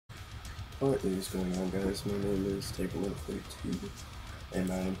What is going on, guys? My name is TakeANother42,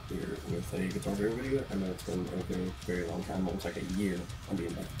 and I'm here with a Guitar Hero video. I know it's been a very long time, almost like a year. I'm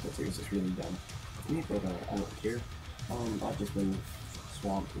being back to series. It's really dumb for me, but I don't care. I've just been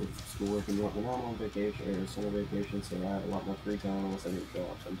swamped with schoolwork and whatnot. I'm on vacation, or summer vacation, so I have a lot more free time unless I didn't show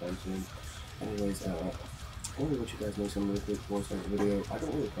up sometime soon. Anyways, I want to let you guys know something real quick before I start the video. I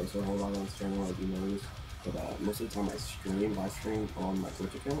don't really post a whole lot on this channel, as you notice, but most of the time I live stream on my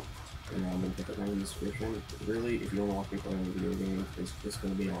Twitch account. And I'm going to put that down in the description. Really, if you want to watch me play any video games, it's just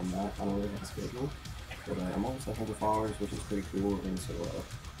going to be on that. I don't really have a schedule. But I'm almost at 100 followers, which is pretty cool. And so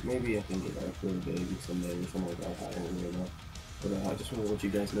maybe I can get really big someday or something like that. I don't really know. But I just want to let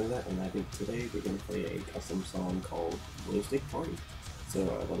you guys know that. And I think today we're going to play a custom song called Glowstick Party. So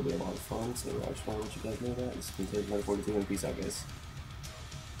that'll be a lot of fun. So I just want to let you guys know that. This has been TakeANother42, and peace out, guys.